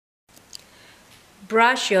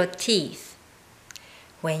Brush your teeth.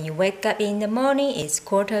 When you wake up in the morning, it's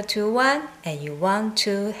 1:45 and you want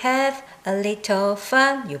to have a little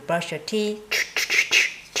fun. You brush your teeth.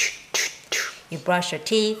 You brush your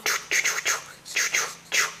teeth.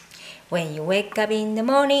 When you wake up in the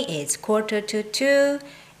morning, it's 1:45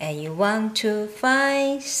 and you want to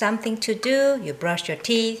find something to do. You brush your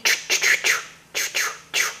teeth.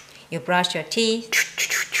 You brush your teeth.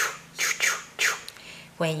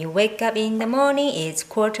 When you wake up in the morning, it's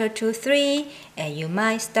 2:45 and you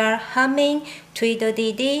might start humming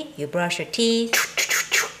tweedledee. You brush your teeth.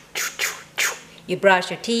 You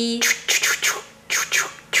brush your teeth.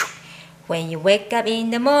 When you wake up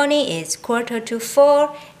in the morning, it's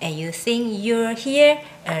 3:45 and you think you're here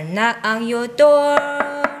and knock on your door.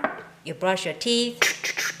 You brush your teeth.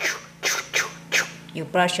 You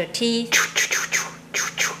brush your teeth.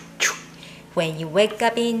 When you wake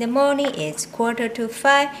up in the morning, it's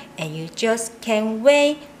 4:45 and you just can't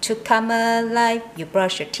wait to come alive. You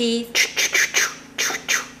brush your teeth.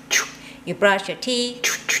 You brush your teeth.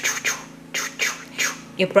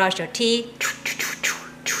 You brush your teeth.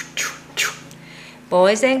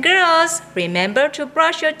 Boys and girls, remember to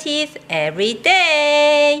brush your teeth every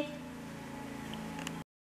day.